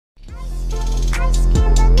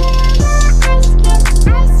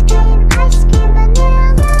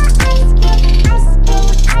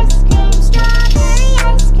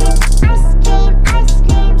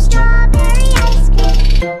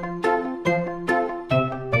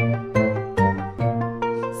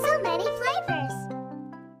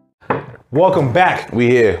Welcome back. We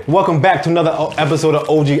here. Welcome back to another episode of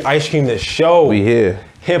OG Ice Cream, the show. We here.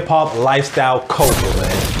 Hip hop, lifestyle, culture,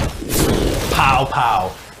 man. Pow,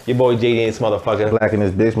 pow. Your boy JD and this motherfucker. Black in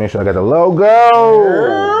this bitch. Make sure I got the logo.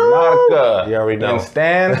 Nautica. You already know.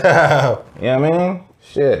 Understand? You know what I mean?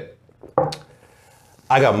 Shit.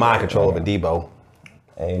 I got mind control over Debo.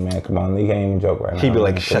 Hey, man, come on. You can't even joke right now. He be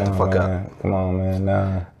like, man. shut the fuck man. up. Come on, man.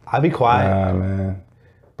 Nah. I be quiet. Nah, man.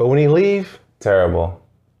 But when he leave, Terrible.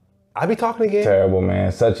 I be talking again. Terrible,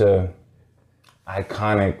 man. Such a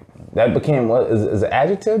iconic. That became, what, is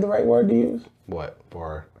adjective the right word to use? What?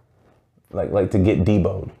 For? Like to get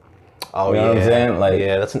deboed. Oh, You know what I'm saying? Like,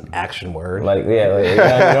 yeah, that's an action word. Like, yeah, like, you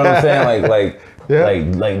know what I'm saying? Like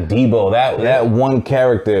Debo, that one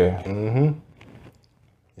character. Mm-hmm.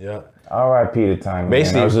 Yeah. R.I.P. to Tiny.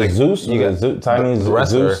 Basically, man. Was like, it Zeus? You got Zeus, Tiny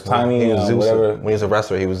wrestler. Zeus, Tiny, he was Zeus. whatever. When he was a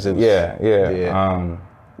wrestler, he was Zeus. Yeah.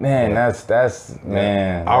 Man, that's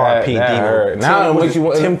man. R.I.P. That Debo. hurt. Now,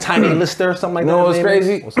 Tim Tiny Lister or something like you that. know what's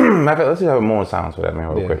crazy? Matter of fact, let's just have a moment of silence for that, man,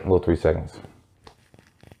 real quick. A little 3 seconds.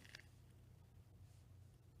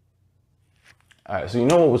 All right, so you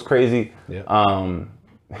know what was crazy? Yeah.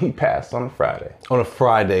 He passed on a Friday. On a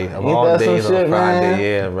Friday. Of Ain't all that days some on a shit, Friday. man?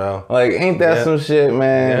 Yeah, bro. Like, ain't that some shit,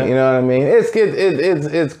 man? Yeah. You know what I mean?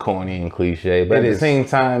 It's corny and cliche, but It at is. the same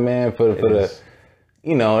time, man, for the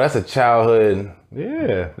you know, that's a childhood.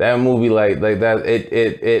 Yeah. That movie, like that,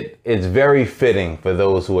 it's very fitting for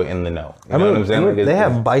those who are in the know. You know what I'm saying? Like, They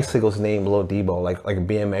have bicycles named Lil Debo, like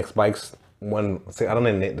BMX bikes. One, I don't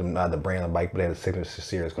know the brand of the bike, but they had a signature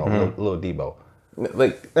series called Lil Debo.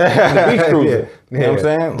 Like the beach cruiser. You know what I'm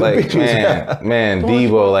saying? The Like, beach cruiser. man,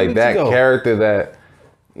 Debo, like that character that,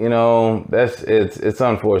 you know, it's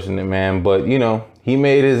unfortunate, man. But you know, he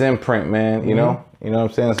made his imprint, man. You know what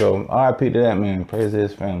I'm saying? So R.I.P. to that man. Praise to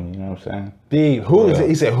his family. You know what I'm saying? Who is it?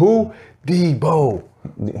 He said, who? Debo.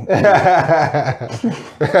 Nigga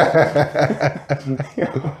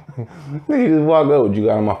just walk up with you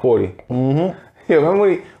got on my 40. Mm-hmm. Yeah,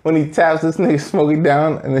 remember when he taps this nigga Smokey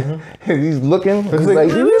down and then he's looking, he's like,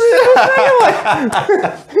 he's like,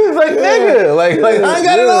 nigga, like I ain't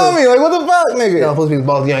got it on me, like what the fuck, nigga? You're supposed to be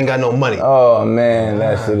boss, you ain't got no money. Oh man,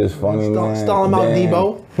 that shit is funny, man. Stall him out,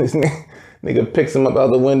 Debo. This nigga picks him up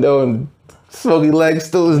out the window and Smokey legs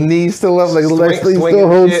still, his knees still up, like his legs still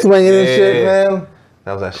swinging and shit, man.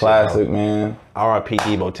 That was that classic, shit, man. R.I.P.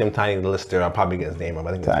 Debo, Tim Tiny Lister. I'll probably get his name up.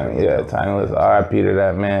 I think Tiny, Tiny Lister. R.I.P. to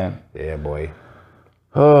that man. Yeah, boy.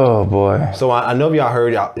 Oh boy. So I know if y'all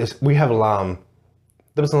heard, we have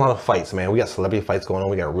there's a lot of fights, man. We got celebrity fights going on.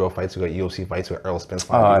 We got real fights. We got UFC fights. We got Earl Spence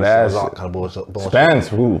fights. Oh, that's all kind of bullshit. Spence,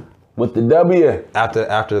 who with the W.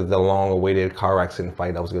 After the long-awaited car accident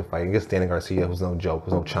fight, that was a good fight. Against Danny Garcia, who's no joke,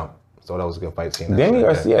 was no chump. So that was a good fight. Seeing that Danny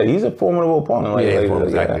Garcia, he's a formidable opponent.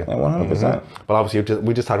 Exactly. 100%. But obviously,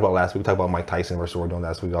 we just talked about last week. We talked about Mike Tyson versus Rodon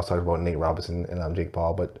last week. We also talked about Nate Robinson and Jake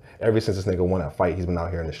Paul. But ever since this nigga won that fight, he's been out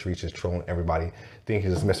here in the streets just trolling everybody. Think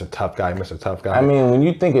he's just Mr. Tough Guy, Mr. Tough Guy. I mean, when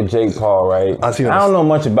you think of Jake Paul, right? I don't know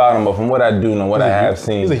much about him, but from what I do know, what I have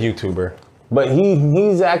seen, he's a YouTuber. But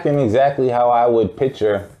he's acting exactly how I would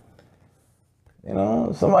picture. You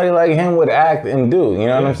know, somebody like him would act and do. You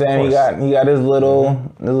know what I'm saying? He got his little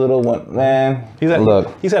one, man. He's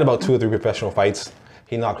had about 2 or 3 professional fights.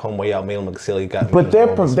 He knocked Homeboy out, made him look silly. But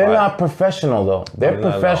they're not professional though. They're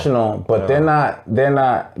professional, but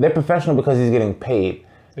they're professional because he's getting paid.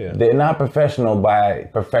 Yeah. They're not professional by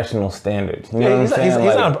professional standards. You know what I'm saying?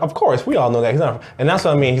 He's not. Of course, we all know that he's not. And that's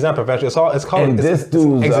what I mean. He's not professional. It's called. And this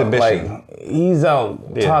dude's exhibition. He's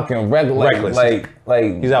out talking reckless. Like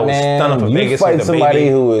he's out stunning for you Vegas. Fight somebody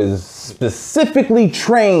who is specifically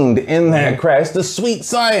trained in that craft. It's the sweet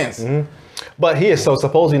science. Mm-hmm. But he is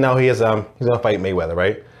supposedly now he's gonna fight Mayweather,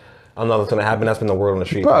 right? I don't know what's gonna happen. That's been the word on the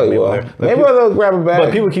street. Probably will. Mayweather will grab a bag.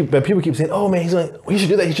 But people keep saying, "Oh man, he should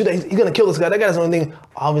do that. He should do that. He's gonna kill this guy. That guy's the only thing."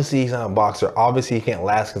 Obviously, he's not a boxer. Obviously, he can't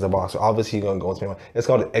last as a boxer. Obviously, he's gonna go into it's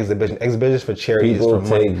called an exhibition. Exhibition for charity. It's for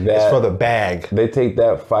money. It's for the bag. They take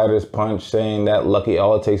that fighter's punch, saying that lucky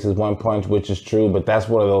all it takes is one punch, which is true. But that's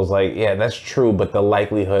one of those that's true. But the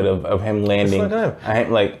likelihood of him landing,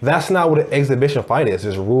 that's not what an exhibition fight is.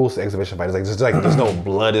 There's rules to exhibition fight. There's no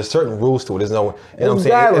blood. There's certain rules to it. There's no. You know what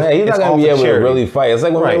I'm saying? He's not gonna be able to really fight. It's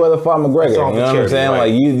like when Mayweather fought McGregor. You know what I'm saying?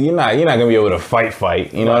 Like you're not gonna be able to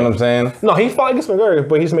fight. You know what I'm saying? No, he fought against McGregor,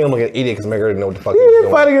 but he just made him look like an idiot because McGregor didn't know what the fuck he was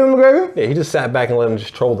doing. Fight against McGregor? Yeah, he just sat back and let him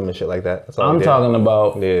just troll them and shit like that. That's all I'm talking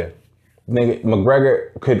about. Yeah, nigga,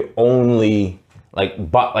 McGregor could only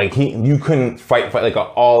you couldn't fight like an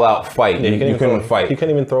all-out fight. Yeah, you couldn't fight. He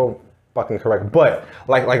couldn't even throw fucking correct. But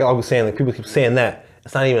like I was saying, like people keep saying that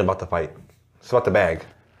it's not even about the fight. It's about the bag.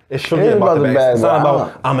 It's strictly about the bag. It's not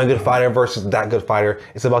about I'm a good fighter versus that good fighter.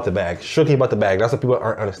 It's about the bag. Strictly about the bag. That's what people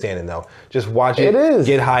aren't understanding though. Just watch it. It is.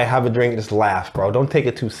 Get high, have a drink, just laugh, bro. Don't take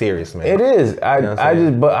it too serious, man. It is. I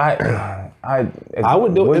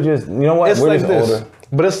would do it. Just, you know what? We're just older.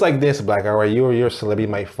 But it's like this, Black. All right, you're a celebrity. You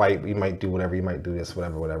might fight. You might do whatever. You might do this,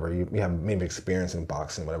 whatever. You have maybe experience in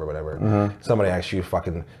boxing, whatever. Mm-hmm. Somebody asks you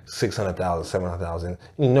fucking 600,000, 700,000.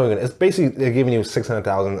 You know, it's basically they're giving you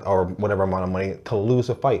 600,000 or whatever amount of money to lose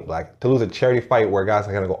a fight, Black. To lose a charity fight where guys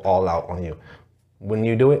are gonna go all out on you. When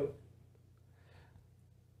you do it,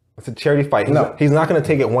 it's a charity fight. He's not going to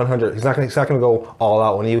take it 100. He's not going to go all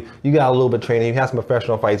out on you. You got a little bit of training. You have some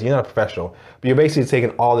professional fights. You're not a professional, but you're basically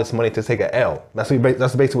taking all this money to take an L. That's basically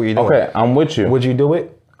what you're doing. Okay, I'm with you. Would you do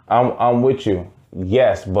it? I'm with you.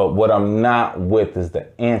 Yes, but what I'm not with is the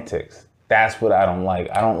antics. That's what I don't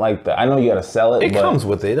like. I don't like I know you gotta sell it. It comes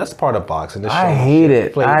with it. That's part of boxing. I hate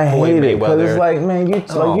it. I hate it because it's like, man,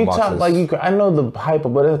 I know the hype,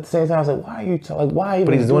 but at the same time, I was like, why are you why?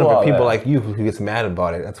 But he's doing it for people like you who gets mad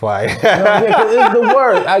about it. That's why. It's the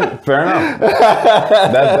word. Fair enough.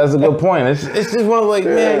 That's a good point. It's just one of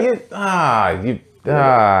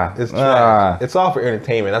it's trash. It's all for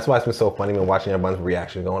entertainment. That's why it's been so funny when watching everyone's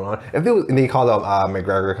reaction going on. If it was, and he called out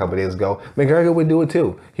McGregor a couple days ago, McGregor would do it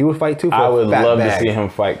too. He would fight too. I would love to see him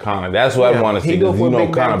fight Conor. That's what I want to see. Because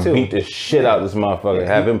Conor beat the shit out of this motherfucker.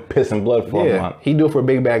 Have him pissing blood for a month. He'd do it for a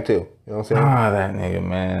big bag too. You know what I'm saying? That nigga,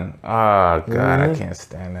 man. Oh God, I can't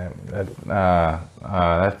stand that.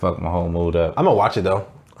 That fucked my whole mood up. I'm gonna watch it though.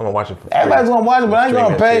 I'm gonna watch it. Everybody's gonna watch it, but I ain't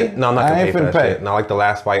gonna pay. No, I'm not gonna pay for that shit. No, like the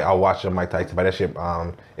last fight, I'll watch it on Mike Tyson. But that shit,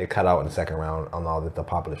 it cut out in the second round on all the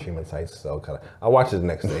popular streaming sites. So I'll watch it the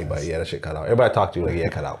next day. But yeah, that shit cut out. Everybody I talk to,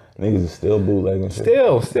 it cut out. Niggas is still bootlegging shit.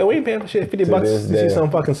 Still, we ain't paying for shit. $50 to see some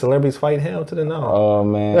fucking celebrities fight. Hell to the no. Oh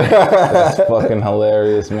man, that's fucking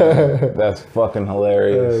hilarious, man. That's fucking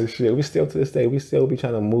hilarious. Shit, we still to this day, we still be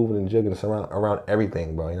trying to move and jig and around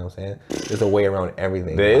everything, bro. You know what I'm saying? There's a way around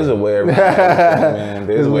everything. There is a way around everything, man.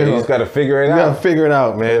 There's a way. You just gotta figure it out. You gotta figure it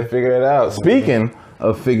out, man. Figure it out. Speaking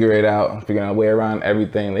of figuring out a way around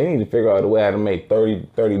everything, they need to figure out a way how to make 30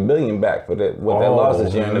 billion back for that what they lost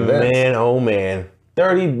this year in the events. Man, oh man.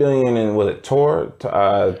 30 billion in, was it tour?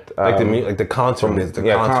 Like the concert business.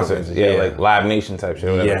 Concerts. Yeah, like Live Nation type shit.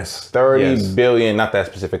 Whatever. Yes. 30 billion, not that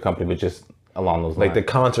specific company, but just along those lines. Like the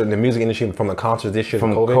concert, the music industry from the concerts this year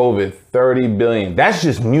from COVID, 30 billion. That's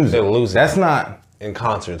just music. They're losing. That's not in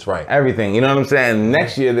concerts, right? Everything. You know what I'm saying?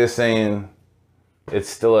 Next year they're saying it's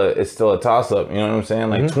still a toss up. You know what I'm saying?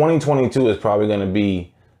 Like 2022 is probably going to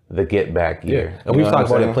be the get back year. And we've talked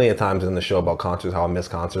about it plenty of times in the show about concerts, how I miss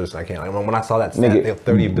concerts. I can't. When I saw that stat, they have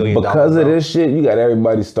 $30 billion. Because of this shit, you got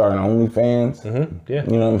everybody starting OnlyFans. Mm-hmm. Yeah.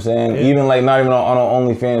 You know what I'm saying? Yeah. Even like not even on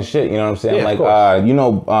OnlyFans shit. You know what I'm saying? Yeah, like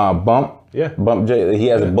Bump. Yeah. Bump J. He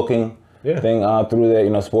has a booking thing through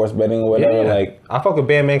there. Sports betting or whatever. Yeah. Like I fuck with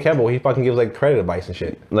Bandman Campbell. He fucking gives like credit advice and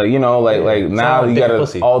shit. Like now you got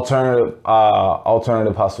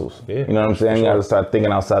alternative hustles. Yeah. You know what I'm saying? You got to start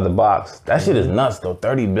thinking outside the box. That shit is nuts though.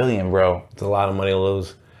 30 billion, bro. It's a lot of money to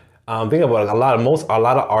lose. Think about it. A lot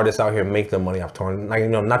of artists out here make their money off touring. Like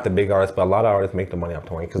not the big artists, but a lot of artists make their money off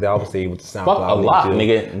touring because they obviously with the SoundCloud. Fuck a lot,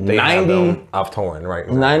 nigga. 90 off touring, right?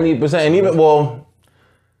 90%, and even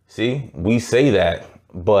see, we say that,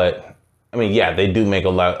 but. I mean, yeah, they do make a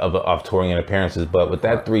lot of touring and appearances, but with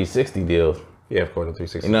that 360 deal, yeah, of course, the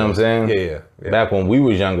 360. You know what I'm saying? Yeah. Back when we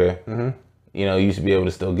was younger, you used to be able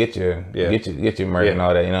to still get your merch and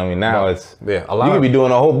all that. You know what I mean? Now it's you could be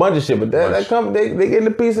doing a whole bunch of shit, but that company they getting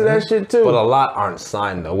a piece of that shit too. But a lot aren't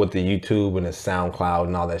signed though with the YouTube and the SoundCloud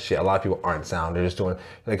and all that shit. A lot of people aren't signed. They're just doing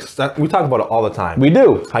like stuff. We talk about it all the time. We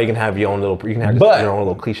do. How you can have your own little, your own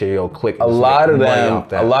little cliche, your own click. A lot of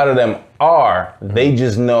them are. They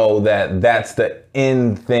just know that that's the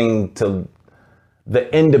end thing to.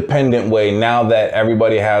 The independent way, now that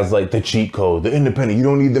everybody has like the cheat code, the independent, you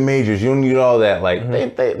don't need the majors, you don't need all that. Like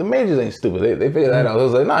the majors ain't stupid. They figured that out. It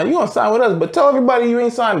was like, nah, you gonna sign with us, but tell everybody you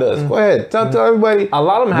ain't signed to us. Go ahead, tell everybody. A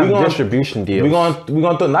lot of them have distribution deals. We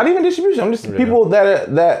gonna throw, not even distribution. I'm just people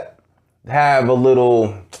that have a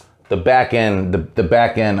little the back end deals.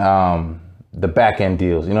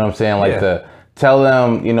 You know what I'm saying? Like tell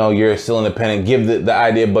them, you're still independent, give the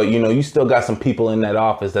idea, but you still got some people in that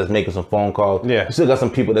office that's making some phone calls. Yeah. You still got some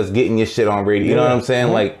people that's getting your shit on radio. You know what I'm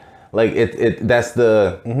saying? Like that's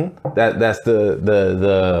the that's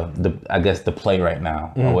the I guess the play right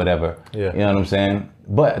now or whatever. Yeah. You know what I'm saying?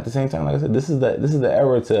 But at the same time, like I said, this is the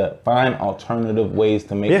era to find alternative ways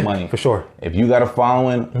to make money. For sure. If you got a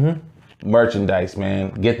following, merchandise,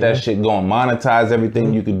 man. Get that shit going. Monetize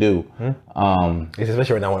everything you could do.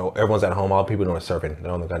 Especially right now when everyone's at home, all people doing is surfing. They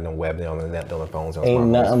don't got no web, they don't have the net, they don't have phones. Ain't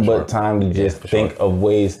nothing but time to just think of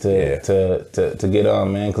ways to get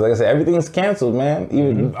on, man. Because like I said, everything's canceled, man.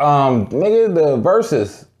 Even nigga, the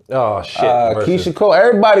Versus. Oh shit! Keisha Cole.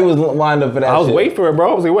 Everybody was lined up for that. I was waiting for it,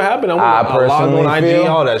 bro. I was like, what happened? I personally on IG,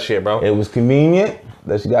 all that shit, bro. It was convenient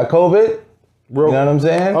that she got COVID. Bro. You know what I'm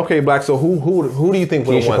saying? Okay, Black. So who do you think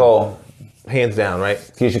would have won? Keisha Cole. Hands down, right?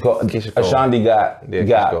 Keisha Cole. Ashanti got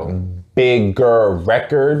bigger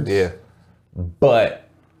records. Yeah. But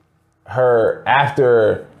her,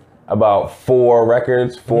 after about 4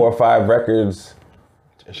 or 5 records.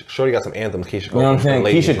 Shorty got some anthems, Keisha Cole. You know what I'm saying?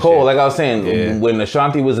 Keisha Cole, like I was saying, when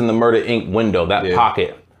Ashanti was in the Murder Inc. window, that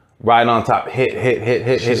pocket, right on top,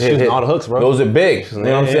 hit. She's all the hooks, bro. Those are big. You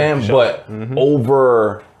know what I'm saying? Sure. But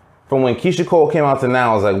over, from when Keisha Cole came out to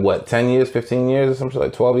now, it was like, what, 10 years, 15 years or something,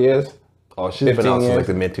 like 12 years? Oh, she's been out since like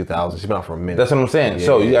the mid 2000s. She's been out for a minute. That's what I'm saying.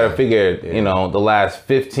 So you got to figure, you know, the last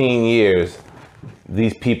 15 years,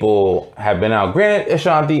 these people have been out. Granted,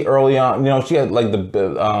 Ashanti early on, you know, she had like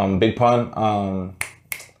the Big Pun,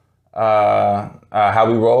 How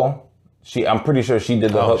We Roll. I'm pretty sure she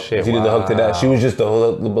did the hook. Shit, she did the hook to that. She was just the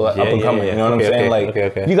up and coming. You know what I'm saying? Like,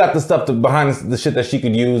 you got the stuff behind the shit that she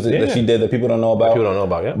could use that she did that people don't know about. People don't know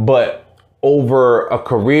about, yeah. But over a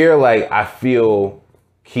career, like, I feel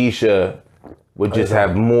Keisha would just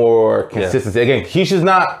have more consistency. Again, Keisha's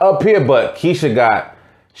not up here, but Keisha got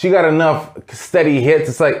enough steady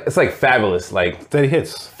hits. It's like Fabulous, like steady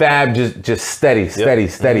hits. Fab just steady.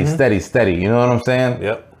 You know what I'm saying?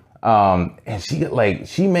 Yep. And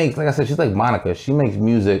she makes, like I said, she's like Monica. She makes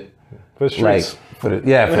music for the streets. Like, for the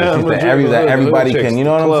streets that everybody can. You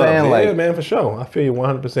know what I'm saying? Like, yeah, man, for sure. I feel you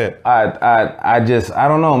 100%. I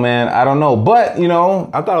don't know, man. I don't know, but you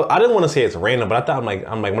know, I didn't want to say it's random, but I thought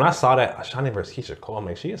I'm like when I saw that Ashanti versus Keisha Cole, I'm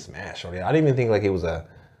like, she a smash. I didn't even think like it was a.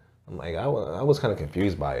 I'm like, I was kind of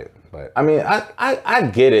confused by it, but I mean,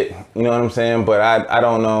 I get it. You know what I'm saying? But I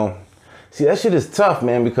don't know. See, that shit is tough,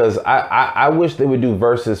 man, because I wish they would do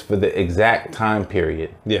verses for the exact time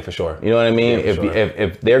period. Yeah, for sure. You know what I mean?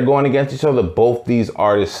 If they're going against each other, both these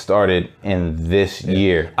artists started in this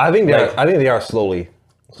year. I think they are slowly.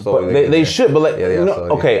 They should, but like, you know,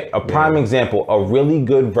 okay, a prime example, a really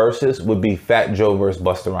good versus would be Fat Joe versus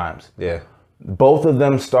Busta Rhymes. Yeah. Both of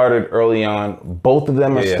them started early on. Both of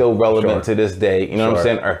them are still relevant to this day. You know what I'm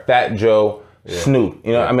saying? Or Fat Joe. Snoop,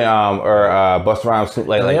 you know, I mean, or Busta Rhymes, Snoop.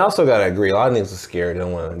 Like, they also gotta agree. A lot of niggas are scared. They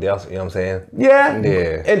don't want to. They also, you know what I'm saying?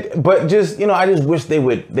 Yeah. But just, you know, I just wish they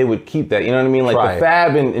would keep that. You know what I mean? Like the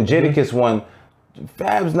Fab and Jadakiss one.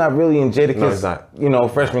 Fab's not really in Jadakiss, you know,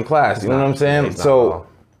 freshman class. You know what I'm saying? So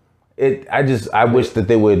I wish that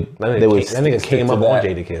they would. That nigga came up on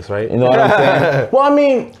Jadakiss, right? You know what I'm saying? Well, I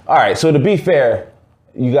mean, all right. So to be fair.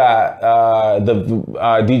 You got the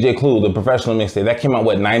DJ Clue, the professional mixtape. That came out,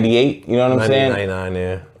 what, 98? You know what I'm saying? 99,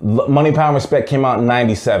 yeah. Money, Power, and Respect came out in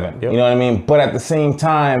 97. Yep. You know what I mean? But at the same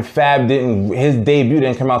time, his debut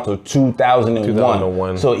didn't come out till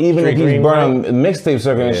 2001. So even if he's burning mixtape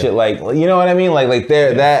circuit and shit, like, you know what I mean? Like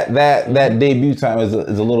that debut time is a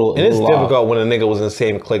little. And it's difficult when a nigga was in the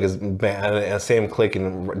same clique as same clique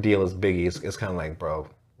and deal as Biggie. It's kind of like, bro.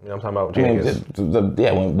 You know what I'm talking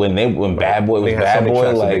about? When Bad Boy was Bad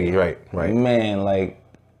Boy, like, Biggie, right. Man, like,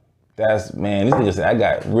 these niggas said, I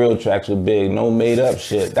got real tracks with Big, no made up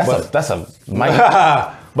shit. That's a mic.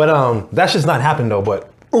 But that's just not happened though,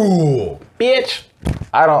 but, ooh, bitch.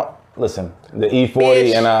 I don't, listen, the E40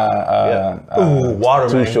 bitch. And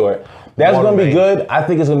Waterman. Too Short. That's going to be good. I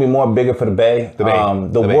think it's going to be more bigger for the Bay.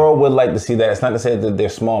 The world would like to see that. It's not to say that they're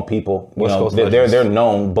small people. You know, they're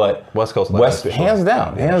known, but West Coast hands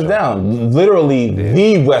down, literally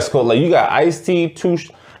the West Coast. Like, you got Ice-T,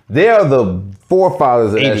 they are the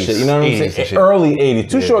forefathers of 80s, that shit. You know what I'm saying? Early 80s.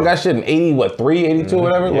 Too Short got shit in 83, 82,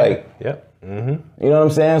 whatever. Like, you know what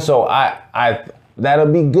I'm saying? So I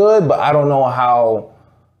that'll be good, but I don't know how.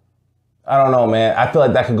 I don't know, man. I feel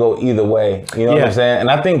like that could go either way. You know what I'm saying?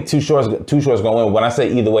 And I think Too Short's gonna win. When I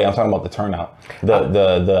say either way, I'm talking about the turnout,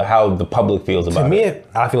 the how the public feels about it. To me,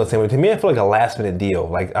 I feel the same way. To me, I feel like a last minute deal.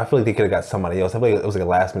 Like, I feel like they could have got somebody else. I feel like it was like a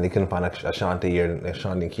last minute. They couldn't find Ashanti and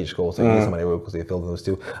Keisha Cole, so they need somebody real because they filled those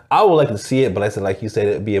two. I would like to see it, but I said, like you said,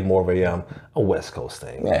 it'd be more of a West Coast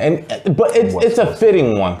thing. Yeah, but it's a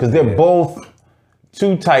fitting one because they're both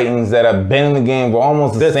two titans that have been in the game for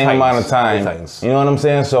almost the same amount of time. You know what I'm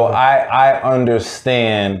saying? So I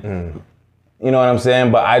understand, you know what I'm saying?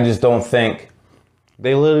 But I just don't think.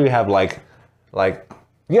 They literally have like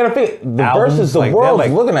you gotta figure, the albums, versus the world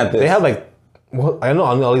looking at this. They have well, I know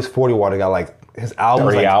at least 40 Water got like his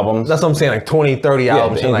albums. 30 albums. That's what I'm saying, like 20, 30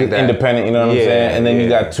 albums, shit like that. Independent, you know what I'm saying? And then you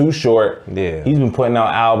got Too Short. Yeah. He's been putting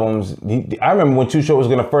out albums. I remember when Too Short was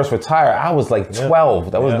gonna first retire, I was like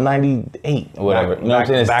 12. That was 98 or whatever. You know what I'm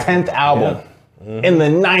saying? His 10th album. In the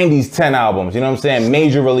 90s, 10 albums. You know what I'm saying?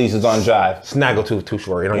 Major releases on Jive. Snaggle Too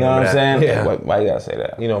Short. You know what I'm saying? Yeah. Why you gotta say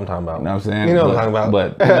that? You know what I'm talking about. You know what I'm saying? You know what I'm talking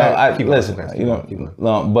about. But, you know, listen, you know,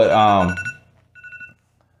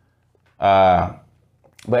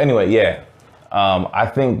 but anyway, yeah. I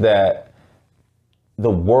think that the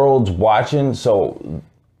world's watching, so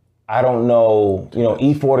I don't know, you know,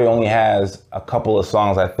 E40 only has a couple of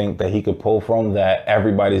songs I think that he could pull from that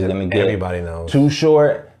everybody's gonna get. Everybody knows. Too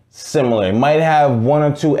Short, similar. It might have one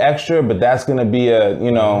or two extra, but that's gonna be a,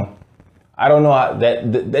 you know, I don't know how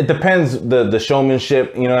that depends the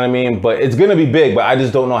showmanship, you know what I mean? But it's gonna be big, but I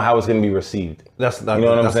just don't know how it's gonna be received. You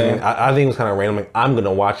know what I'm saying? I think it was kind of random. Like, I'm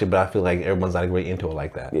gonna watch it, but I feel like everyone's not really into it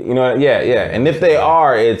like that. You know, yeah. And if they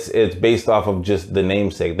are, it's based off of just the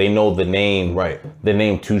namesake. They know the name, right? The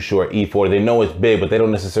name Too Short, E40. They know it's big, but they don't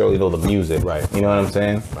necessarily know the music, right? You know what I'm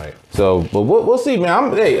saying? Right. So, but we'll see, man. I'm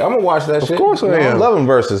gonna watch that shit. Of course, I'm loving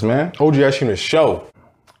Versus, man. OG Ice Cream the show.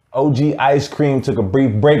 OG Ice Cream took a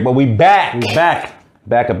brief break, but we back.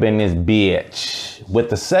 Back up in this bitch with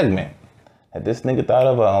the segment that this nigga thought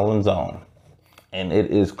of on his own. And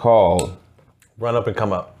it is called Run Up and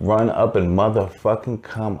Come Up. Run Up and Motherfucking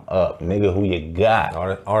Come Up. Nigga, who you got?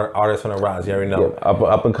 Artists on the rise, you already know. Yeah,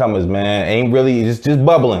 up and comers, man. Ain't really, just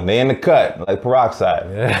bubbling. They in the cut, like peroxide.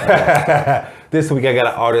 Yeah. This week I got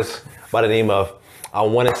an artist by the name of, I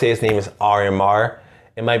want to say his name is RMR.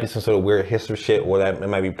 It might be some sort of weird history shit, or that it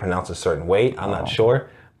might be pronounced a certain way. I'm not sure,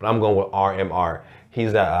 but I'm going with RMR.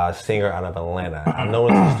 He's a singer out of Atlanta. I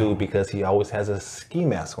noticed this dude because he always has a ski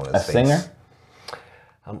mask on his face. A singer?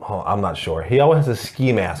 I'm not sure. He always has a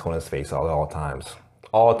ski mask on his face all times.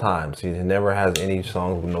 All times. He never has any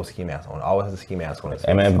songs with no ski mask on. Always has a ski mask on his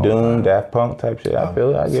face. MF Doom, Daft Punk type shit. I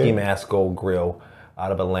feel it. I get Ski Mask, Gold Grill,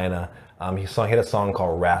 out of Atlanta. He had a song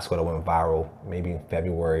called Rascal that went viral maybe in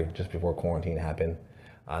February, just before quarantine happened.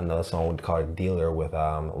 Another song called Dealer with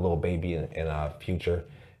Lil Baby and Future.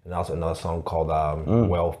 And also another song called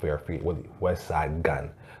Welfare with West Side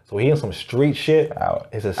Gun. So he on some street shit.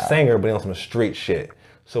 He's a singer, but he on some street shit.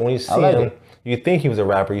 So when you see him, you think he was a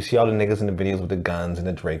rapper. You see all the niggas in the videos with the guns and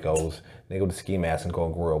the Dracos, nigga with the ski mask and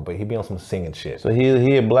Gold Grill, but he be on some singing shit. So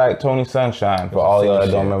he a black Tony Sunshine. For all y'all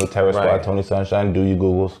that don't remember Terror Squad, Tony Sunshine, do you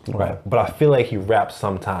Googles. Right, but I feel like he raps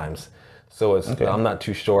sometimes. So it's I'm not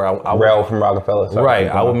too sure. I Rel from Rockefeller. Right,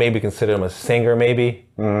 I would maybe consider him a singer maybe.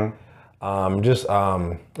 Mm-hmm.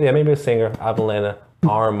 Maybe a singer out of Atlanta.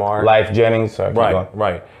 RMR. Life Jennings. Sorry,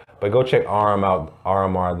 right. But go check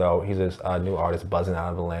RMR though. He's this new artist buzzing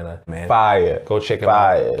out of Atlanta, man. Fire. Go check him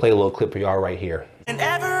out. Play a little clip for y'all right here. And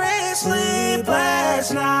every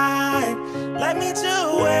sleepless night led me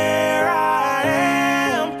to where I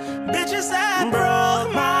am. Bitches that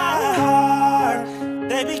broke my heart,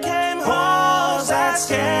 they became hoes that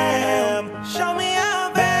scam. Show me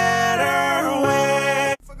a better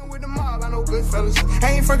way. Fucking with the mob, I know good fellas.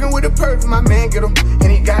 I ain't fucking with the perp, my man get him,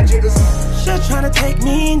 and he got jiggers. Shit tryna take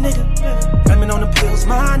me, nigga. Blaming on the pills,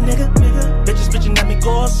 my nigga. Bitches bitching at me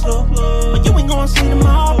go slow, but you ain't gonna see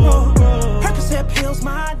tomorrow. Percocet pills,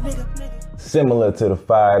 my nigga. Similar to the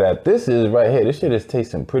fire that this is right here. This shit is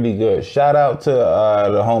tasting pretty good. Shout out to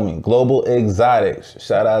the homie Global Exotics.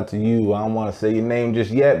 Shout out to you. I don't want to say your name just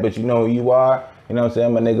yet, but you know who you are. You know what I'm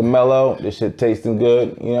saying? My nigga Mello. This shit tasting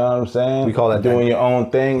good. You know what I'm saying? We call that doing your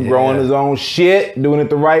own thing, growing his own shit, doing it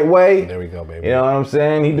the right way. There we go, baby. You know what I'm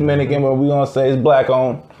saying? He Dominican, but we gonna say it's black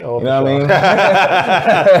owned. Oh, you know what I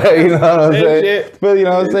mean? You know what I'm saying? Shit. But you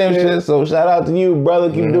know what I'm saying? Shit. So shout out to you, brother.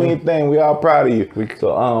 Keep doing your thing. We all proud of you. We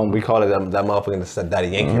call it that motherfucking Daddy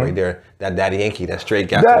Yankee right there. That Daddy Yankee, that straight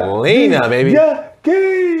gasolina, baby. Yeah,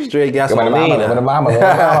 straight gasolina.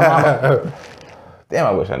 Damn,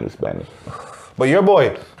 I wish I knew Spanish. But your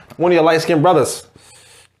boy, one of your light-skinned brothers,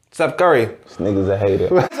 Steph Curry. This nigga's a hater.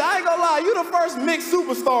 I ain't gonna lie, you the first mixed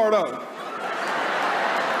superstar though.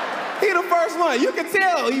 He the first one. You can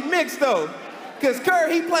tell he mixed though. Cause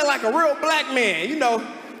Curry, he play like a real black man. You know,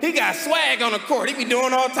 he got swag on the court. He be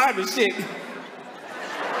doing all type of shit.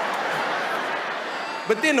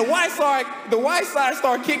 But then the white side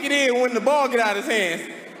start kicking in when the ball get out of his hands.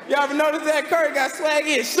 You ever notice that? Curry got swag,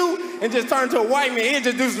 he'd shoot and just turn to a white man. He'd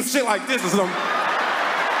just do some shit like this or something.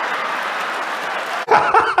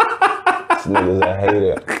 This nigga's a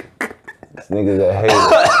hater. This nigga's a hater.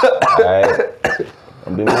 Alright?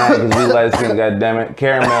 Don't be mad because we light skin, goddammit.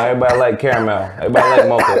 Caramel, everybody like caramel. Everybody like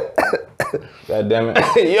mocha.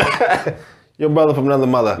 Goddammit. Your brother from another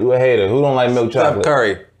mother. You a hater. Who don't like milk chocolate? Steph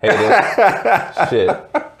Curry. Hater. Shit.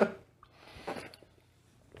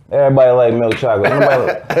 Everybody like milk chocolate.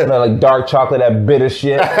 Nobody like dark chocolate, that bitter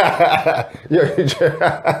shit.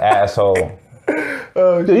 Asshole.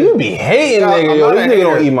 Oh, dude, you be hating, nigga. Yo, this nigga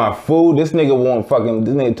don't eat my food. This nigga won't fucking.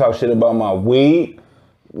 This nigga talk shit about my weed.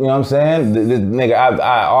 You know what I'm saying? This nigga,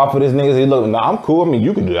 I offer this nigga. He look, nah, I'm cool. I mean,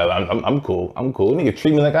 you can do that. I'm cool. I'm cool. Nigga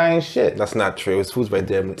treat me like I ain't shit. That's not true. His food's right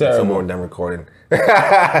there. Somewhere done recording. This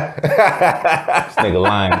nigga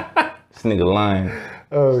lying. This nigga lying.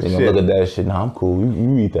 Oh, shit. Look at that shit. Nah, I'm cool.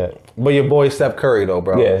 You eat that. But your boy Steph Curry, though,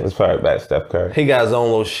 bro. Yeah, it's probably about Steph Curry. He got his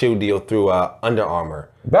own little shoe deal through Under Armour.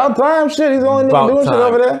 About time, shit. He's the only nigga doing shit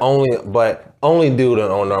over there. Only dude on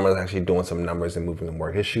Under Armour is actually doing some numbers and moving them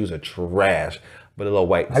work. His shoes are trash. But the little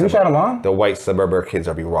white. Have you tried them on? The white suburban kids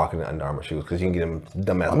are be rocking the Under Armour shoes because you can get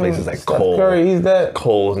them at places like Kohl's. Curry, he's that.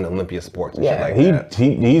 Kohl's and Olympia Sports and shit like that.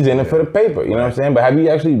 He's in it for the paper. You know what I'm saying? But have you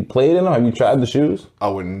actually played in them? Have you tried the shoes? I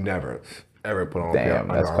would never ever put on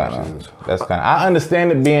Under Armour shoes. That's kind of. I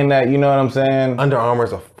understand it being that. You know what I'm saying? Under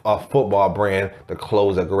Armour's a football brand. The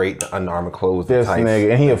clothes are great. The Under Armour clothes. This nigga,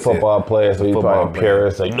 and he a football player, so he's probably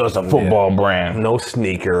purist. So you know it's a football brand. No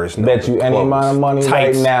sneakers. Bet you any amount of money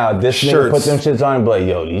right now. This nigga put them shits on and be like,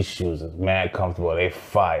 yo, these shoes is mad comfortable. They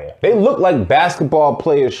fire. They look like basketball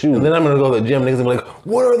player shoes. And then I'm gonna go to the gym. Niggas gonna be like,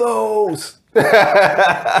 what are those?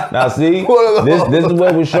 Now see, this is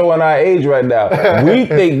what we're showing our age right now. We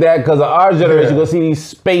think that because of our generation, go see these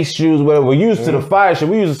space shoes, whatever. We're used to the fire shit.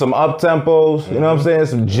 We used to some up tempos, you know what I'm saying?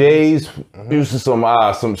 Some J's, used to some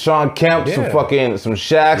Sean Kemp, some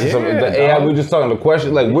Shaqs, some AI. We just talking the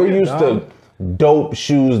question. Like we're used to dope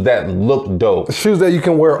shoes that look dope. Shoes that you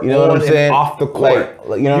can wear, you know what I'm saying, off the court.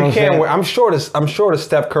 Like, you know what I'm saying? I'm sure to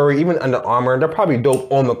Steph Curry, even Under Armour, they're probably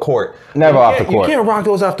dope on the court. Never off the court. You can't rock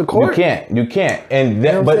those off the court. You can't. And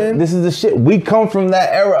that, but this is the shit. We come from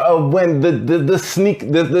that era of when the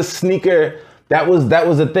sneaker. That was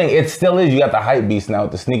the thing. It still is. You got the hype beast now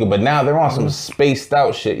with the sneaker, but now they're on some spaced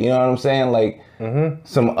out shit. You know what I'm saying? Like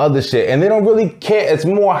some other shit, and they don't really care. It's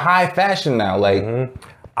more high fashion now. Like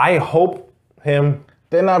I hope.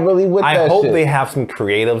 They're not really with that shit. I hope they have some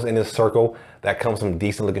creatives in this circle that comes from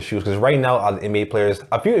decent looking shoes. Because right now, the NBA players,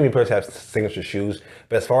 a few NBA players have signature shoes.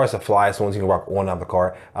 But as far as the flyest ones you can rock on out the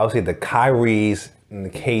car, I would say the Kyries and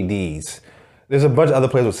the KDs. There's a bunch of other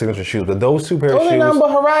players with signature shoes, but those two pair of shoes are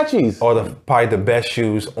Huaraches. Are probably the best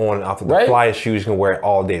shoes on out the flyest shoes you can wear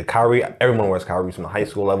all day. Kyrie, everyone wears Kyries from the high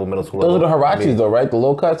school level, middle school level. Those are the Huaraches though, right? The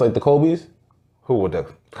low cuts, like the Kobe's? Who would the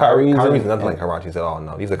Kyries? Kyries nothing like Huaraches at all.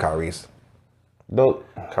 No, these are Kyries. Dope.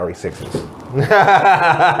 Kyrie sixes. I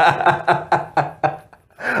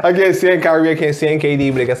can't stand Kyrie, I can't stand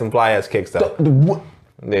KD, but they got some fly ass kicks though.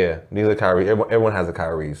 Yeah, these are Kyrie. Everyone has the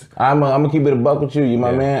Kyries. I'm gonna keep it a buck with you. You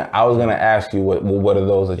my man. I was gonna ask you what are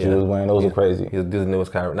those that you was wearing? Those are crazy. These are the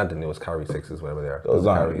newest Kyrie, not the newest Kyrie sixes, whatever they are. Those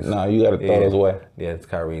are Kyries. No, you gotta throw those away. Yeah, it's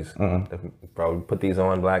Kyries. Bro, put these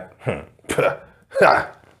on, Black.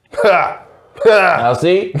 Now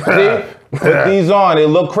see, put these on. They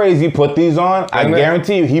look crazy. Put these on. I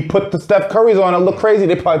guarantee you, he put the Steph Currys on. It look crazy.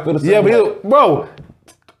 They probably feel the same. Yeah, but bro,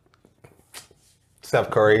 Steph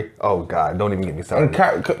Curry. Oh God, don't even get me started.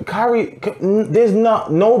 And Kyrie, there's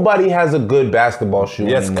nobody has a good basketball shoe.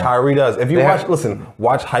 Yes, anymore. Kyrie does. If you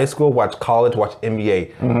watch high school, watch college, watch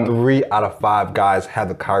NBA. 3 out of 5 guys have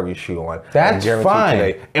the Kyrie shoe on. That's fine.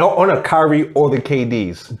 Today, on a Kyrie or the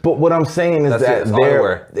KDs. But what I'm saying is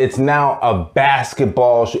it's now a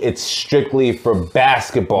basketball shoe. It's strictly for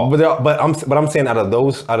basketball. But I'm saying out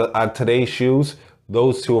of today's shoes,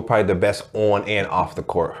 those two are probably the best on and off the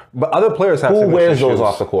court. But other players have. Who wears those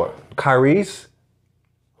off the court? Kyrie's.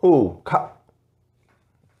 Who?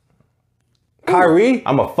 Kyrie?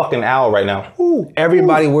 I'm a fucking owl right now.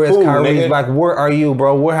 Everybody wears Kyrie's. Like, where are you,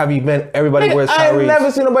 bro? Where have you been? Everybody wears Kyrie's. I've never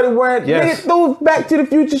seen nobody wearing. Yes. Nigga, those Back to the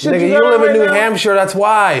Future shit. Nigga, you live in New Hampshire. That's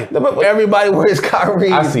why. Everybody wears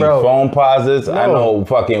Kyrie's. I see phone posits. I know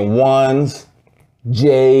fucking ones.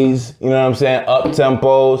 J's, you know what I'm saying? Up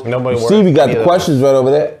tempos. Nobody wears. See, we got the questions right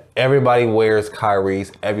over there. Everybody wears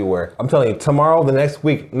Kyrie's everywhere. I'm telling you, tomorrow, next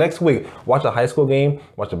week, watch a high school game,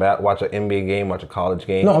 watch an NBA game, watch a college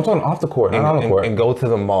game. No, I'm talking off the court, not on the court. And go to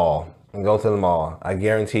the mall. I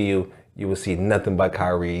guarantee you will see nothing but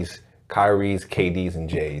Kyrie's, KD's, and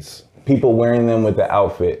J's. People wearing them with the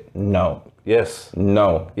outfit. No. Yes.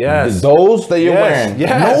 No. Yes. Those that you're wearing.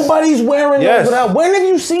 Yes. Nobody's wearing those without. When have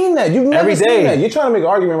you seen that? You've never seen that. You're trying to make an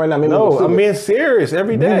argument right now. Maybe no, I'm being serious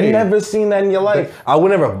every day. You've never seen that in your life. I would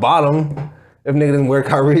never bought them. If nigga doesn't wear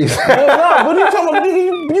Kyrie's. No, what are you talking about?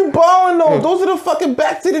 Nigga, you balling those. Those are the fucking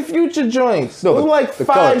Back to the Future joints. No, those are like the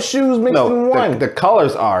 5 colors. shoes mixed in one. The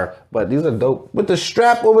colors are, but these are dope. With the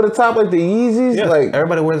strap over the top like the Yeezys. Yes, like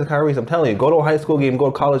everybody wears the Kyrie's. I'm telling you, go to a high school game,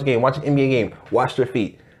 go to a college game, watch an NBA game, wash their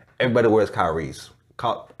feet. Everybody wears Kyrie's.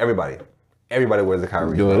 Everybody wears the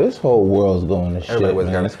Kyrie's. Dude, this whole world's going to shit,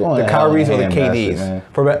 man. It's going the Kyrie's or the KDs.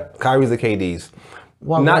 Kyrie's the KDs.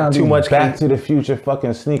 Not too much Back to the Future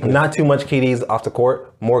fucking sneakers. Not too much KDs off the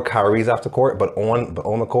court. More Kyrie's off the court, but on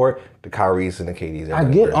the court, the Kyrie's and the KDs. I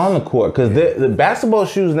get on the court because the basketball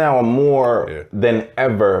shoes now are more than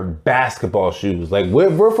ever basketball shoes. Like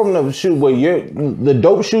we're from the shoe where the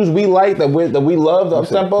dope shoes we like that we love the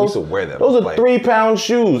up-tempos. We used to wear them. Those are 3-pound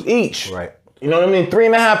shoes each. Right. You know what I mean?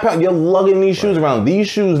 3.5 pounds. You're lugging these shoes around. These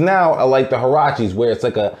shoes now are like the Huaraches, where it's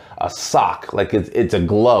like a sock, like it's a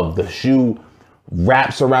glove. The shoe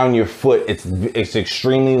wraps around your foot. It's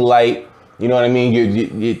extremely light. You know what I mean?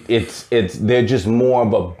 They're just more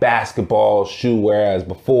of a basketball shoe, whereas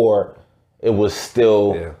before it was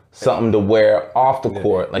still something to wear off the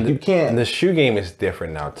court. Like you can't. And the shoe game is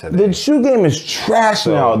different now today. The shoe game is trash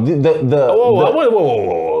now.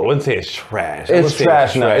 Whoa. I wouldn't say it's trash. It's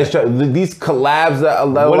trash now. It's these collabs that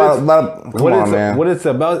what it's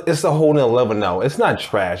about, it's a whole nother level now. It's not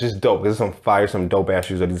trash. It's dope. There's some dope ass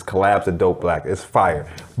shoes. These collabs are dope, Black. It's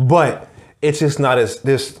fire. But it's just not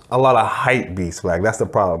there's a lot of hype beasts, Black. That's the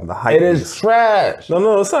problem. The hype beasts. It is trash.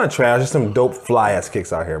 No, it's not trash. There's some dope fly ass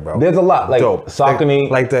kicks out here, bro. There's a lot. Like dope. Saucony,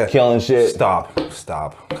 like that. Killing shit. Stop.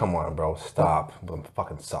 Come on, bro. Stop.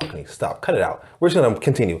 Fucking Saucony. Stop. Cut it out. We're just gonna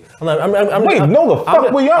continue. I'm just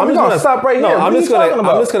gonna stop right here. I'm just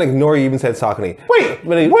gonna ignore you even said Saucony. Wait a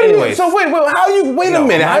minute.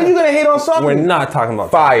 How are you gonna hate on Saucony? We're not talking about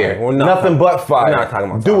fire. We're not nothing but fire. We're not talking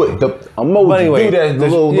about do Saucony. it. The emoji. Do that. The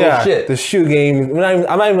little shit. The shoe game. I'm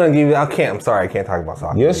not even gonna give you. I'm sorry. I can't talk about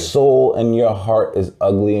Saucony. Your soul and your heart is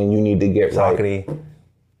ugly, and you need to get Saucony. right.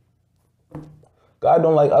 God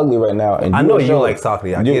don't like ugly right now. And I know you like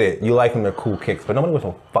Saucony. I get it. You like them, they're cool kicks, but nobody wears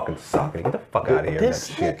no fucking Saucony. Get the fuck out of here. This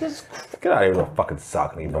shit. Get out of here with no fucking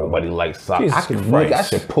Saucony, bro. Nobody likes Saucony. I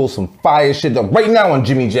should pull some fire shit up right now on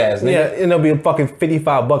Jimmy Jazz, nigga. Yeah, and there'll be a fucking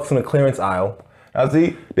 $55 in the clearance aisle. Now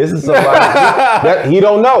see, this is somebody that he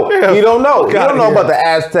don't know. He don't know. He don't know about the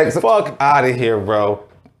Aztecs. Fuck out of here, bro.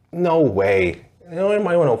 No way. You know,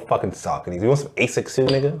 anybody want no fucking Saucony. You want some Asics too,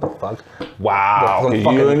 nigga? The fuck? Wow. You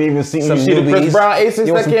didn't even see some the Chris Brown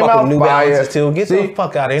Asics that came out. New Balances too. Get the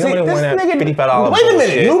fuck out of here. Nobody wearing that $55. Wait a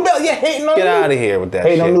minute. New Balance. You're hating on Get out of here with that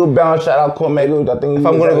shit. shit. Hating on New Balance. Shout out Cormega. I think if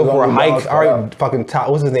I'm gonna go for a hike, all right, fucking top.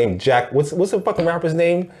 What's his name? Jack. What's the fucking rapper's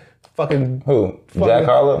name? Fucking who? Jack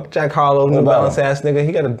Harlow. Jack Harlow, New Balance ass nigga.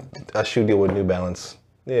 He got a shoe deal with New Balance.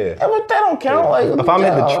 Yeah. But that don't count. Like if I'm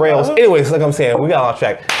in the trails. Anyways, like I'm saying, we got off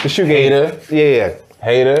track. The shoe game. Hater. Yeah.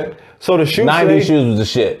 Hater. So the shoes 90s shoes was the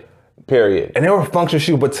shit. Period. And they were function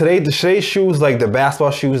shoes, but today's shoes, like the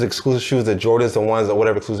basketball shoes, exclusive shoes, the Jordans, the ones or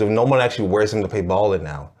whatever exclusive, no one actually wears them to play ball in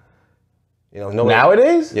now. You know,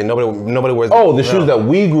 nowadays? Yeah, nobody wears. Oh, the shoes that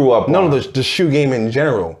we grew up on. No, the shoe game in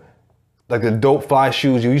general. Like the dope fly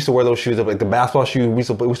shoes, you used to wear those shoes up. Like the basketball shoes, we used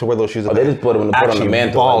to wear those shoes up. Oh, they just put them on the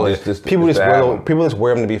mantle. Like people just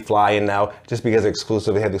wear them to be flying now, just because they're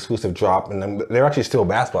exclusive. They have the exclusive drop, and they're actually still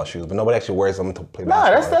basketball shoes, but nobody actually wears them to play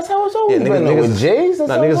basketball. Nah, that's how it's always been. With J's, that's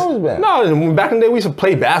how it's always been. No, back in the day, we used to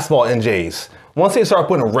play basketball in J's. Once they started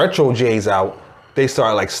putting retro J's out, they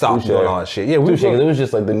started like stop doing all that shit. Yeah, it was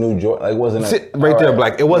just like the new Jordan. Like wasn't it? Right there,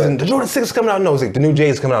 Black. It wasn't the Jordan 6 coming out. No, it's like the new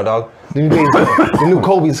J's coming out, dog. The new J's, the new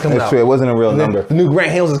Kobe's coming out. That's true. It wasn't a real number. The new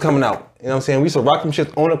Grant Hills is coming out. You know what I'm saying? We used to rock them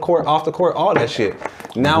shit on the court, off the court, all that shit.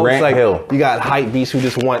 Now Grant it's like Hill. You got hype beasts who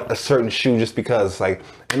just want a certain shoe just because, like.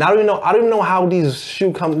 And I don't even know how these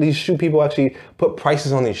shoe people actually put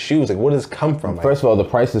prices on these shoes. Like, where does this come from? First of all, the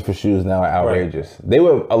prices for shoes now are outrageous. Right. They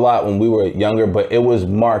were a lot when we were younger, but it was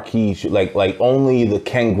marquee like only the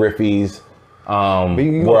Ken Griffey's were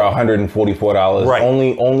 $144. Right.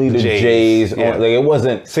 Only the J's. Yeah. Like it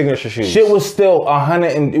wasn't signature shoes. Shit was still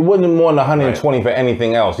 $100, and it wasn't more than 120 for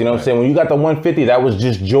anything else. You know what I'm saying? When you got the 150, that was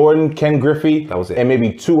just Jordan, Ken Griffey, that was it, and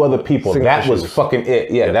maybe 2 other people. Signature that was shoes. fucking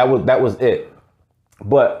it. Yeah, that was it.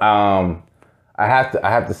 But I have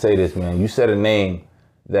to say this, man. You said a name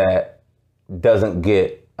that doesn't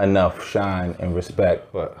get enough shine and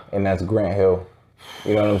respect, and that's Grant Hill.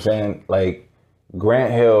 You know what I'm saying? Like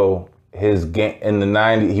Grant Hill, his game in the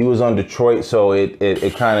 '90s, he was on Detroit, so it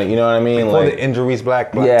kind of, you know what I mean? Before like the injuries,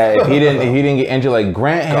 Black. Yeah, if he didn't get injured, like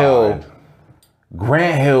Grant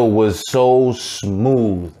Hill was so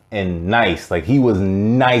smooth and nice. Like he was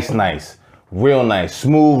nice, real nice,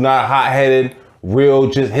 smooth, not hot-headed. real,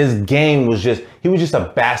 just his game was just, he was just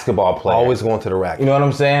a basketball player. Always going to the rack. You know what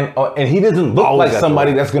I'm saying? And he doesn't look like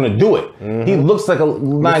somebody that's going to do it. He looks like a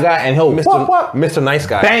nice guy, and he'll Mr. Nice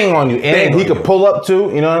Guy. Bang on you. And he could pull up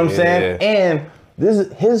too, you know what I'm saying? And this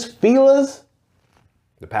is his feelers.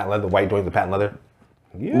 The patent leather, the white joint, the patent leather.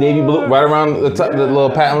 Yeah. Navy blue, right around the top, the little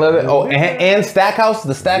patent leather. Oh, and Stackhouse,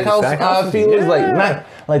 the Stackhouse feelers,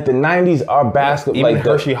 like the 90s are basketball. Even like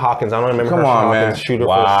Hershey Hawkins, I don't remember Hershey Hawkins, shooter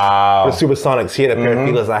for Supersonics. He had a pair of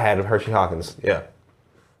feelers I had of Hershey Hawkins. Yeah.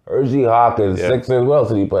 Hershey Hawkins, Sixers, what else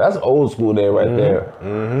did he play? That's old school there right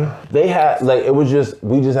there. They had, like, it was just,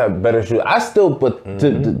 we just had better shoes. I still, but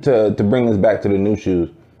to bring this back to the new shoes,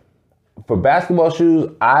 for basketball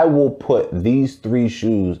shoes, I will put these 3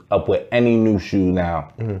 shoes up with any new shoe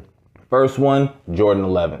now. First one, Jordan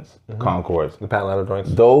 11s, Concords. The patent leather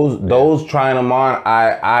joints. Those trying them on,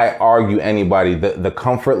 I argue anybody. The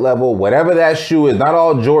comfort level, whatever that shoe is, not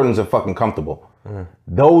all Jordans are fucking comfortable.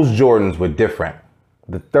 Those Jordans were different.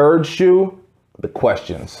 The third shoe, the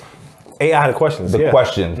questions. I had questions. The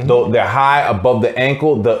questions. They're high above the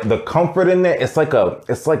ankle. The comfort in there, it's like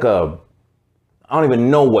a I don't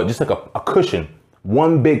even know what, just like a cushion.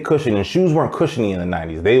 One big cushion, and shoes weren't cushiony in the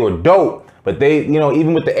 90s. They were dope, but they, you know,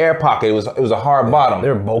 even with the air pocket, it was a hard bottom.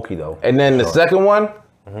 They're bulky though. And then the second one,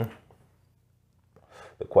 the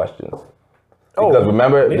questions. Because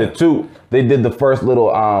remember, the 2, they did the first little,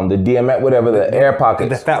 the DMX, whatever, the air pockets.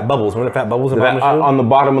 The fat bubbles, remember the fat bubbles on the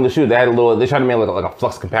bottom of the shoe? They had a little, they tried to make like a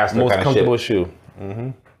flux capacitor most kind of comfortable shit.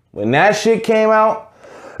 shoe. When that shit came out,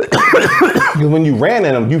 because when you ran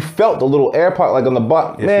in them, you felt the little air pocket like on the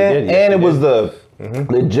bottom, man. And it was the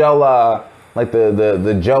gel, like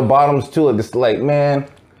the gel bottoms too. Like this, like, man.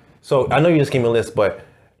 So I know you just gave me a list, but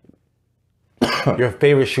your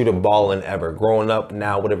favorite shoe to ball in ever, growing up,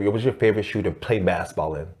 now, whatever. What was your favorite shoe to play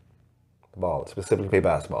basketball in? Specifically play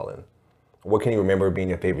basketball in. What can you remember being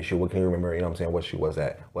your favorite shoe? What can you remember? You know what I'm saying? What shoe was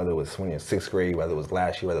that? Whether it was when you were in 6th grade, whether it was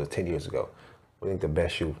last year, whether it was 10 years ago. What do you think the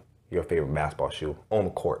best shoe? Your favorite basketball shoe on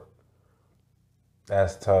the court?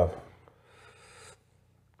 That's tough.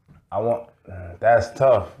 That's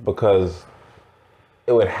tough because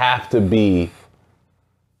it would have to be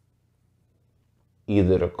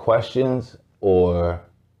either the questions or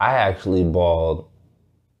I actually balled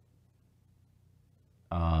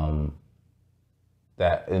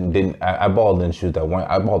that and didn't. I balled in shoes that weren't.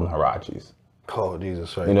 I balled in Huaraches. Oh,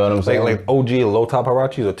 Jesus, right. You know what I'm saying? Like OG low top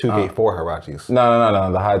Huaraches or 2K4 Huaraches?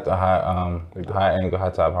 No. The high ankle, high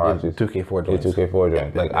top Huaraches. 2K4 joints. 2K4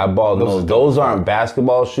 joints. Like I balled those. Those aren't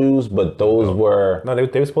basketball shoes, but those were. No,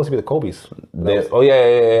 they were supposed to be the Kobe's.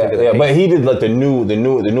 Yeah. But he did like the new.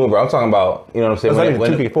 I'm talking about. You know what I'm saying? That's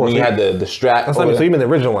when 2K4. When you had the strap. That's not so you mean the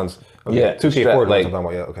original ones? Okay. Yeah, 2K4 like, I'm talking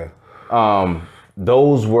about. Yeah, okay.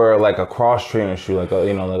 Those were like a cross trainer shoe, like a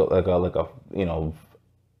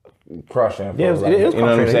cross trainer. Yeah, it is. You know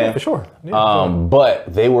what I'm saying? Yeah, for sure. Yeah,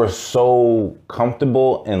 but they were so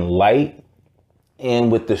comfortable and light,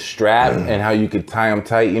 and with the strap and how you could tie them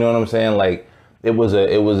tight. You know what I'm saying? Like it was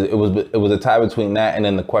a tie between that and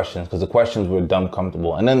then the questions, because the questions were dumb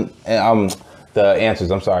comfortable, and then the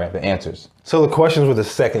answers. I'm sorry, the answers. So the questions were the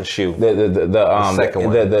second shoe. The second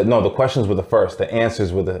one. No, the questions were the first. The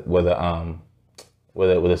answers were the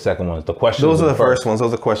second ones. The questions. Those are the first ones.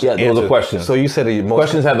 Those are questions. Yeah, those are questions. So you said the most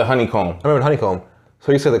questions had the honeycomb. I remember the honeycomb.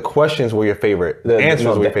 So you said the questions were your favorite. The answers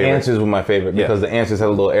were your favorite. The answers were my favorite because the answers had a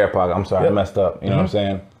little air pocket. I'm sorry, I messed up. You know what I'm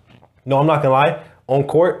saying? No, I'm not gonna lie. On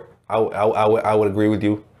court, I would agree with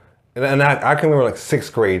you. And I can remember like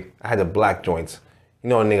 6th grade. I had the black joints. You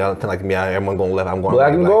know, a nigga kind of like me. Everyone going left. I'm going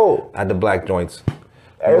black and gold. I had the black joints.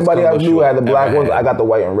 Everybody I knew had the black ones. I got the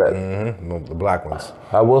white and red. Mm-hmm. The black ones.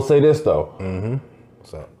 I will say this though.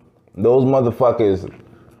 So those motherfuckers,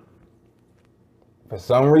 for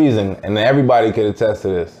some reason, and everybody could attest to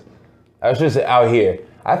this. I was just out here.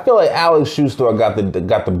 I feel like Alex Shoe Store got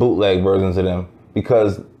the bootleg versions of them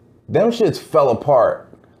because them shits fell apart.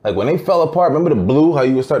 Like when they fell apart, remember the blue? How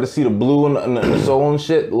you would start to see the blue in the sole and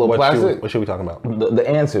shit, the little plastic. What shoe we talking about? The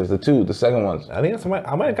answers, the second ones. I think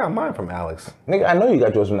I might have got mine from Alex. Nigga, I know you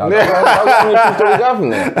got yours from Alex. I was got from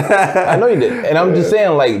there. I know you did, and I'm just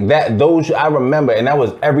saying like that. Those I remember, and that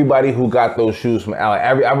was everybody who got those shoes from Alex.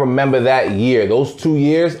 I remember that year, those 2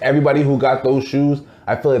 years. Everybody who got those shoes,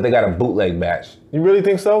 I feel like they got a bootleg batch. You really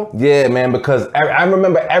think so? Yeah, man. Because I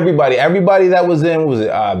remember everybody that was in. Was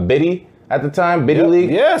it Biddy? At the time, Biddy League.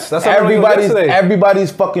 Yes, that's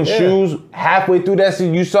everybody's fucking shoes. Halfway through that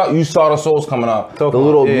season, you saw the soles coming off. The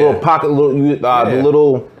little pocket, the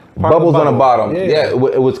little bubbles on the bottom. Yeah, it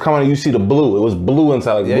was coming. You see the blue. It was blue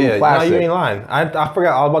inside, like blue plastic. No, you ain't lying. I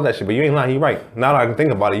forgot all about that shit, but you ain't lying. You're right. Now that I can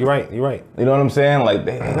think about it, you're right. You know what I'm saying? Like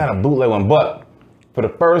they got a bootleg one, but For the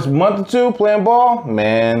first month or two playing ball,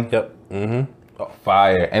 man. Yep. Mm-hmm.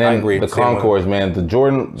 Fire. And then I agree. the Concords, man. The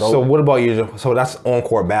Jordan. So what about you? So that's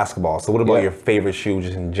on-court basketball. So what about your favorite shoe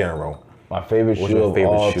just in general? My favorite shoe of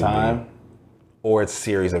all time? Or it's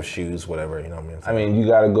series of shoes, whatever, you know what I mean? I mean, you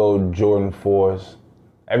gotta go Jordan 4s.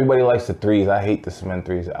 Everybody likes the 3s. I hate the cement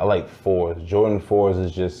 3s. I like 4s. Jordan 4s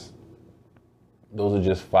is just, those are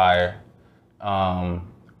just fire. I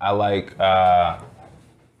like,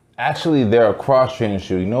 actually they're a cross-training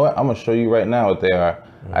shoe. You know what? I'm gonna show you right now what they are.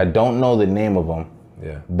 Mm-hmm. I don't know the name of them.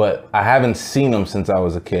 Yeah. But I haven't seen them since I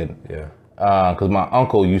was a kid. Yeah. Cause my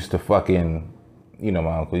uncle used to fucking, you know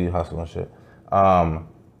my uncle, he hustle and shit.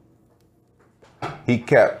 He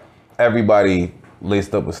kept everybody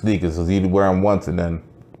laced up with sneakers, so he'd wear them once and then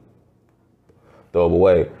throw them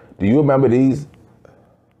away. Do you remember these?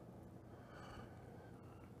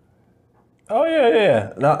 Oh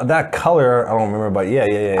yeah. No, that color I don't remember, but yeah.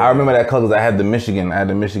 I remember that color because I had the Michigan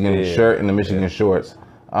shirt and the Michigan shorts.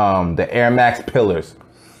 The Air Max Pillars.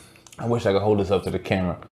 I wish I could hold this up to the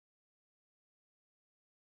camera.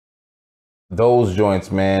 Those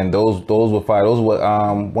joints, man, those were fire. Those were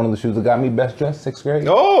one of the shoes that got me best dressed, 6th grade.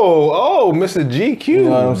 Oh, Mr. GQ. You know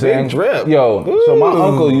what I'm saying? Big drip. Yo, so my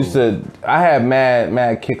uncle used to, I had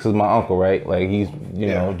mad kicks with my uncle, right? Like he's, you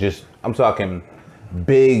know, just, I'm talking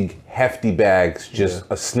big, hefty bags, just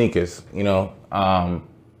sneakers, you know?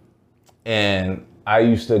 And I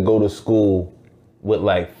used to go to school with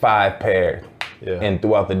like 5 pairs. Yeah. And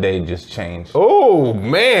throughout the day, just change. Oh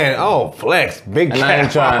man! Oh, flex, big. And I'm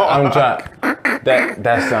trying.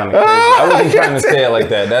 That sounded crazy. I wasn't trying to say it like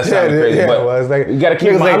that. That sounded crazy. Yeah, but well, like, you gotta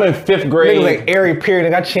keep in mind, I'm in 5th grade. Niggas like Airy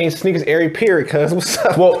period. I changed sneakers Airy period. Cause what's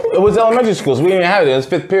up? Well, it was elementary school, so we didn't have it. It was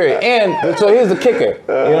 5th period. And so here's the kicker.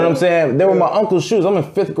 You know what I'm saying? They were my uncle's shoes. I'm in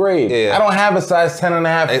 5th grade. Yeah. I don't have a size 10 and a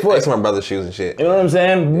half foot. It's my brother's shoes and shit. You know what I'm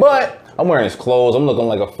saying? But I'm wearing his clothes. I'm looking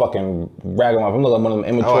like a fucking ragamuffin. I'm looking like one of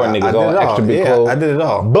them immature niggas, all extra big clothes. I did it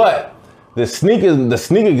all. But the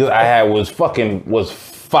sneakers I had was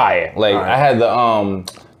fire. Like I had the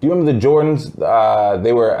do you remember the Jordans? I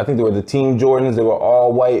think they were the Team Jordans. They were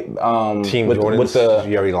all white. Team Jordans. With the,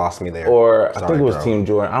 you already lost me there. Or I think it was Team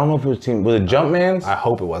Jordan. I don't know if it was Team. Was it Jumpmans? I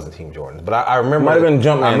hope it wasn't Team Jordans. But I remember. Might have been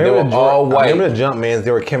Jumpmans. They were all white. I remember the Jumpmans.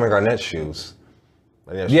 They were Kevin Garnett shoes.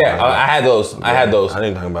 Yeah, I had those. I had those. I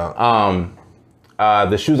didn't talk about.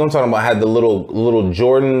 The shoes I'm talking about had the little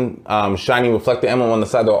Jordan shiny reflector emblem on the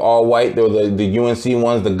side. They were all white. They were the UNC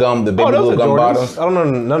ones, the big blue gum bottoms. I don't know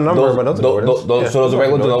the number, but those are Jordans. So those are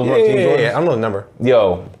regular Jordans? Yeah, I don't know the number.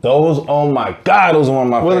 Yo, those, oh my God, those are one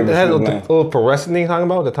of my favorite shoes, man. The little fluorescent thing you're talking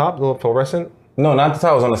about, the top, the little fluorescent? No, not the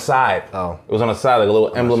top, it was on the side. Oh. It was on the side, like a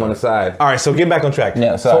little emblem on the side. All right, so get back on track.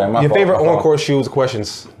 Yeah, sorry, your favorite on-court shoes,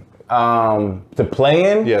 questions? To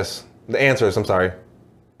play in? Yes. The answers, I'm sorry.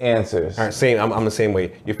 Answers. All right, same. I'm the same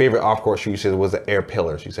way. Your favorite off-court shoe you said was the Air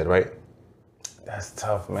Pillars. You said, right? That's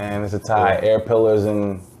tough, man. It's a tie. Air Pillars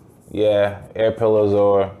and Air Pillars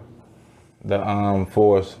or the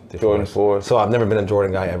 4s, Jordan 4s. So I've never been a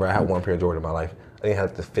Jordan guy ever. I had one pair of Jordan in my life. I think I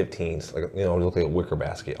had the 15s, like it looked like a wicker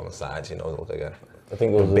basket on the sides. It looked like a. I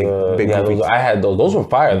think it was big. I had those. Those were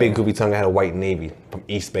fire. Big goofy tongue. I had a white and navy from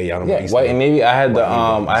East Bay. White and navy. I had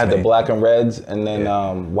the black and reds, and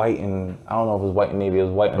then white and I don't know if it was white and navy. It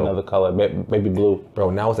was white and another color, maybe blue.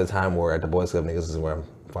 Bro, now is the time where at the Boys Club niggas is wearing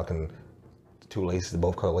fucking 2 laces,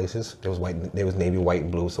 both color laces. There was white, there was navy, white, and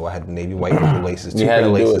blue. So I had navy, white, and 2 laces. 2 pair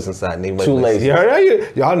of laces inside. Navy, white, 2 laces.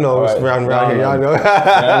 Y'all know it's around here. Y'all know. You know what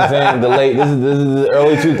I'm saying? This is the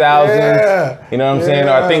early 2000s. Yeah. You know what I'm saying?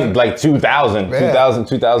 Or I think like 2000,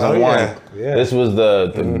 2001. Yeah. This was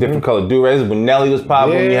the different color do-rags. When Nelly was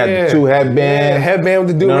popping, you had the 2 headbands. Yeah, headband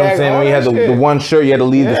with the do-rag. You know what I'm saying? When you had the one shirt, you had to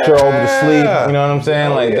leave the shirt over the sleeve. You know what I'm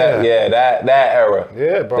saying? That era.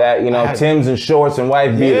 Yeah, bro. That, Timbs and shorts and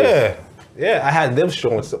white beaters. Yeah, I had them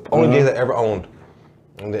shorts. The only days I ever owned.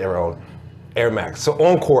 Air Max. So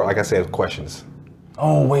on court, like I said, questions.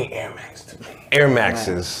 Oh wait, Air Max. Air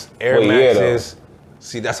Maxes. Air Maxes.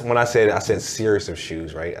 See, that's when I said series of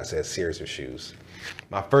shoes, right? I said series of shoes.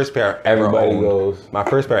 My first pair I ever owned. My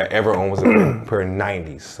first pair I ever owned was a pair of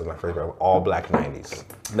 90s. So my first pair of all black 90s.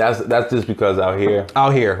 That's just because out here.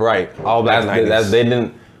 Out here, right? All black 90s. They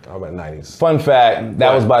didn't. All about 90s. Fun fact,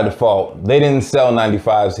 that was by default. They didn't sell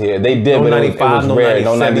 95s here. They did, but it was rare.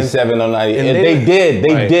 No 97, no 90. They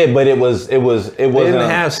did, but it wasn't. They didn't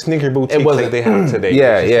have sneaker boutiques like they have today.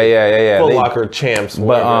 Yeah. Foot Locker, Champs,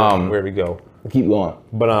 where we go. Keep going.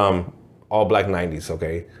 But all black 90s,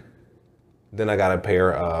 okay? Then I got a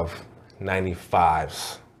pair of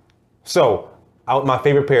 95s. So my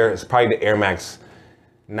favorite pair is probably the Air Max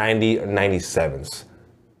 90 or 97s.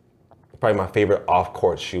 probably my favorite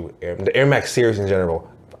off-court shoe. The Air Max series in general.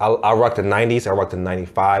 I rock the 90s, I rock the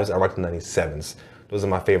 95s, I rock the 97s. Those are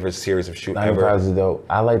my favorite series of shoe ever. 95s is dope.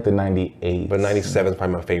 I like the 98. But 97 is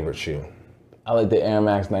probably my favorite shoe. I like the Air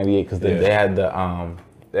Max 98 because they had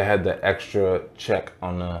the extra check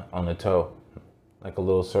on the toe. Like a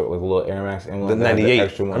little circle, like a little Air Max emblem. The 98. The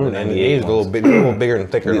extra one. The 98 is a little bigger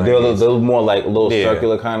and thicker. They're a little more like a little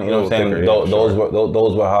circular kind of, you know what I'm saying? Thicker,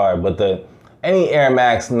 those were hard, but any Air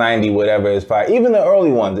Max 90 whatever is fine. Even the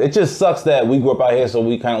early ones. It just sucks that we grew up out here, so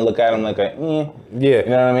we kind of look at them like Yeah. You know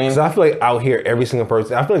what I mean? Because I feel like out here, every single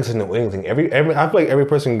person, I feel like it's a New England thing. I feel like every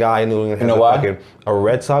person guy in New England has a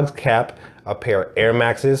Red Sox cap, a pair of Air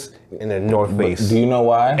Maxes, and a North Face. Do you know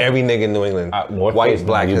why? Every nigga in New England. White, Face,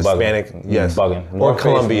 black, Hispanic, yes. Or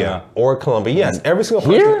Columbia. Or Columbia, yes. Every single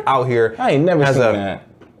person out here I ain't never seen that.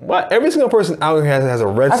 What? Every single person out here has a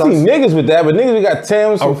Red Sox. I see niggas with that, but niggas we got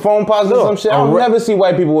Tim's, some phone posits, some shit. I'll never see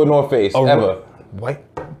white people with North Face, ever. White?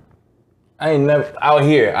 I ain't never, out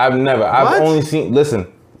here, I've only seen,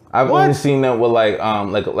 I've only seen that with like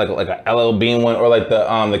a LL Bean one or like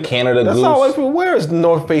the Canada Goose. That's all white people wear is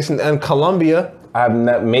North Face and Columbia.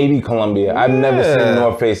 Maybe Columbia. I've never seen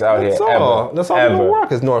North Face out here ever. That's all people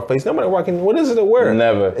rock is North Face. Nobody rocking. What is it to wear?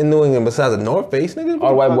 Never in New England besides a North Face, nigga.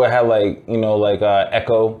 All white boy had like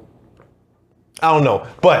Echo. I don't know,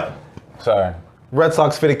 but sorry. Red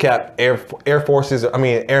Sox fitted cap, Air Forces. I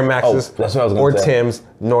mean Air Maxes. That's what I was gonna or say. Tim's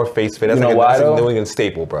North Face fit. That's you know like why, a New England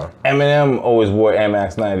staple, bro. Eminem always wore Air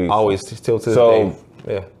Max 90s. Always, still to this day.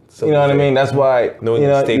 Yeah. You know what I mean? That's why. You know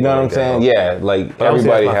what I'm saying? Yeah, like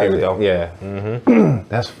everybody has it. Yeah. Mm-hmm.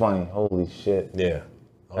 That's funny. Holy shit. Yeah.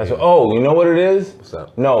 You know what it is? What's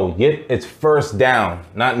up? No, it's First Down,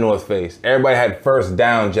 not North Face. Everybody had First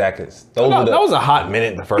Down jackets. That was a hot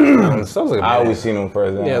minute. The First Down. I always seen them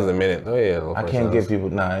First Down. Yeah, it was a minute. Oh yeah. I can't get people.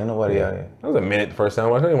 Nah, ain't nobody out here. That was a minute. The First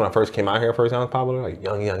Down. I think when I first came out here, First Down was popular. Like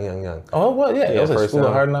young. Oh well, yeah. It was like School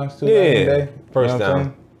of Hard Knocks too. Yeah. First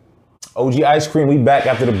Down. OG Ice Cream, we back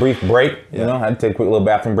after the brief break. You know, I had to take a quick little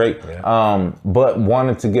bathroom break. Yeah. But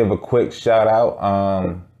wanted to give a quick shout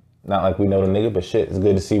out. Not like we know the nigga, but shit, it's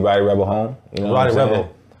good to see Roddy Rebel home. You know, Roddy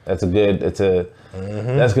Rebel. That's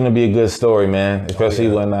that's gonna be a good story, man. Especially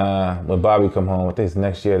when Bobby come home. I think it's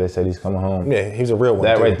next year. They said he's coming home. Yeah, he's a real one.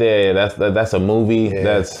 That too. Right there, that's a movie. Yeah.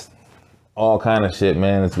 That's all kind of shit,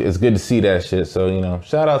 man. It's good to see that shit. So, you know,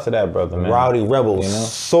 shout out to that brother, man. Rowdy Rebels, you know?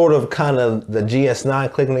 Sort of kind of the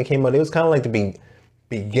GS9 click when they came out. It was kind of like the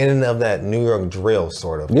beginning of that New York drill,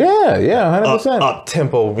 sort of. Yeah, 100%. Up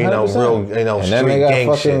tempo, you know, 100%. Real, street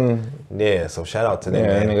gang shit. Yeah, so shout out to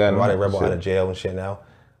them, man. Rowdy Rebel out of jail and shit now.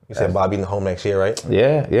 You said Bobby's home next year, right?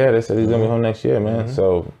 Yeah, they said he's gonna be home next year, man.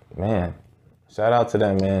 So, man, shout out to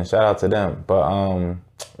them, man. Shout out to them. But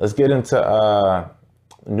let's get into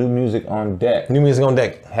new music on deck. New music on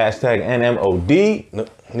deck. Hashtag NMOD.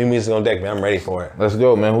 New music on deck, man. I'm ready for it. Let's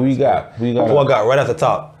go, man. Who you got? Who I got right at the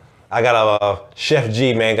top. I got Chef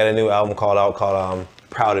G, man. Got a new album called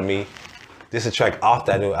Proud of Me. This is a track off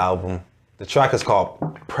that new album. The track is called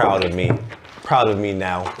Proud of Me. Proud of Me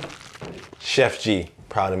Now. Chef G,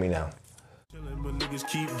 Proud of Me Now. But niggas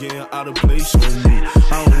keep getting out of place on me.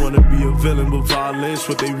 I don't wanna be a villain, but violence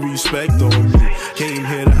what they respect on me. Came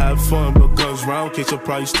here to have fun, but guns round, catch a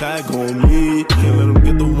price tag on me. Can't let them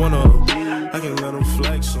get the one up. I can't let them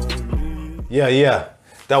flex on me. Yeah.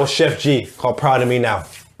 That was Chef G, called Proud of Me Now.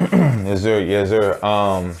 Yes, sir.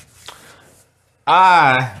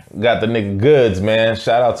 I got the nigga Goods, man.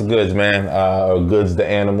 Shout out to Goods, man. Goods the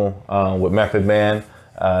Animal with Method Man.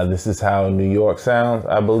 This is how New York sounds,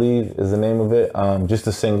 I believe, is the name of it. Just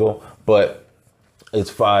a single, but it's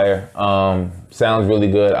fire. Sounds really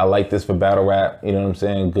good. I like this for battle rap. You know what I'm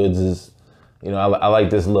saying? Goods is, you know, I like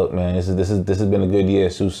this look, man. This has been a good year.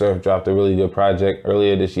 Sue Surf dropped a really good project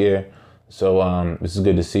earlier this year, so this is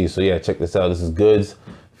good to see. So yeah, check this out. This is Goods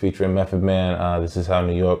featuring Method Man. This is how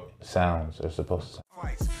New York sounds, or supposed to sound.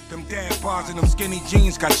 Them dad bars and them skinny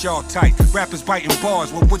jeans got y'all tight. Rappers biting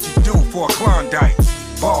bars, what would you do for a Klondike?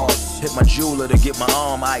 Bars. Hit my jeweler to get my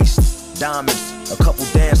arm iced. Diamonds, a couple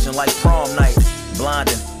dancing like prom night.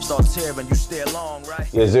 Blinding, start tearing, you stay along, right?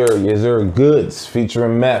 Yes sir, Goods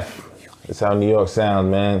featuring Meth. That's how New York sounds,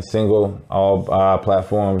 man. Single, all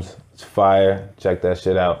platforms. It's fire. Check that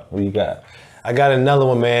shit out. What you got? I got another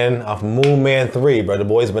one, man, off Moon Man 3, bro. The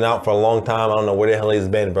boy's been out for a long time. I don't know where the hell he's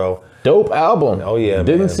been, bro. Dope album. Oh, yeah,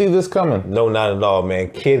 Didn't see this coming. No, not at all,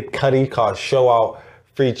 man. Kid Cudi called Show Out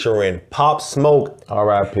featuring Pop Smoke.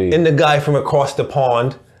 R.I.P. And the guy from across the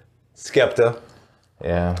pond, Skepta.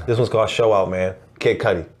 Yeah. This one's called Show Out, man. Kid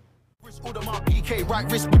Cudi. BK,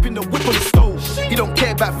 right wrist whipping the whip on the stove. He don't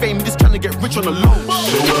care about fame, he just trying to get rich on the low.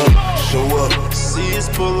 Show up, see us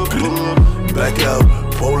pull up, back out,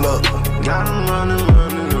 pull up. Got him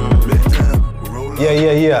running, make time, roll up.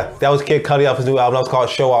 Yeah. That was Kid Cudi off his new album. That was called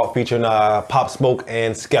Show Out, featuring Pop Smoke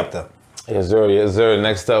and Skepta. Yes, sir.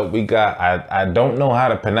 Next up, we got, I don't know how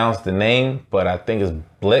to pronounce the name, but I think it's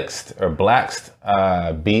Blixt or Blaxt,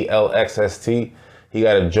 BLXST. He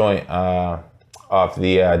got a joint off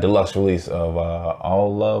the deluxe release of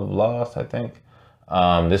All Love Lost, I think.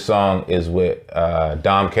 This song is with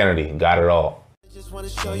Dom Kennedy, Got It All. Just wanna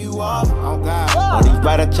show you off. Oh God. On these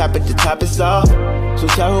right, I chop it, the top is off. So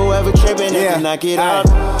tell whoever tripping, they can knock it off.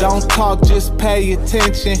 Don't talk, just pay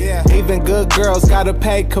attention. Even good girls gotta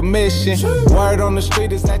pay commission. Word on the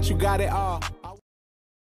street is that you got it all.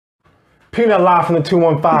 Peanut live from the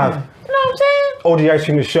 215. You know what I'm saying? OG Ice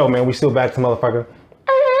Cream the show, man. We still back to motherfucker.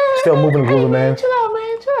 Still moving and grooving, man. Chill out,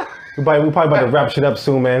 man. We probably about to wrap shit up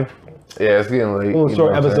soon, man. Yeah, it's getting late. A little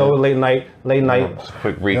short episode, late night. Just a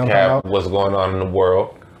quick recap of what's going on in the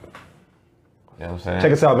world. You know what I'm saying?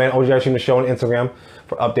 Check us out, man. OG Ice Cream the show on Instagram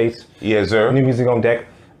for updates. Yes, sir. New music on deck.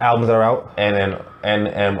 Albums are out. And then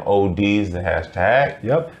NMOD's the hashtag.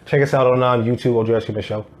 Yep. Check us out on YouTube, OG Ice Cream the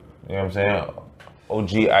show. You know what I'm saying?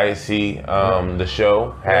 OGIC, the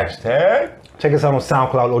show, hashtag. Check us out on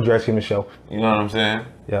SoundCloud, OG Ice Cream the show. You know what I'm saying?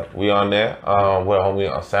 Yep. We on there. We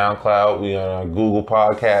on SoundCloud. We on Google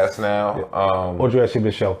Podcasts now. OG Ice Cream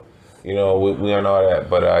the show. You know, we on all that.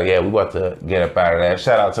 But yeah, we about to get up out of that.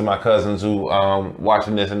 Shout out to my cousins who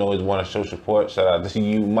watching this and always want to show support. Shout out to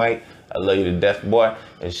you, Mike. I love you to death, boy.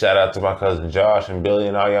 And shout out to my cousin Josh and Billy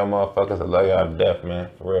and all y'all motherfuckers. I love y'all to death, man.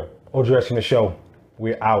 For real. OG Ice Cream the show.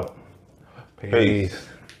 We're out. Peace.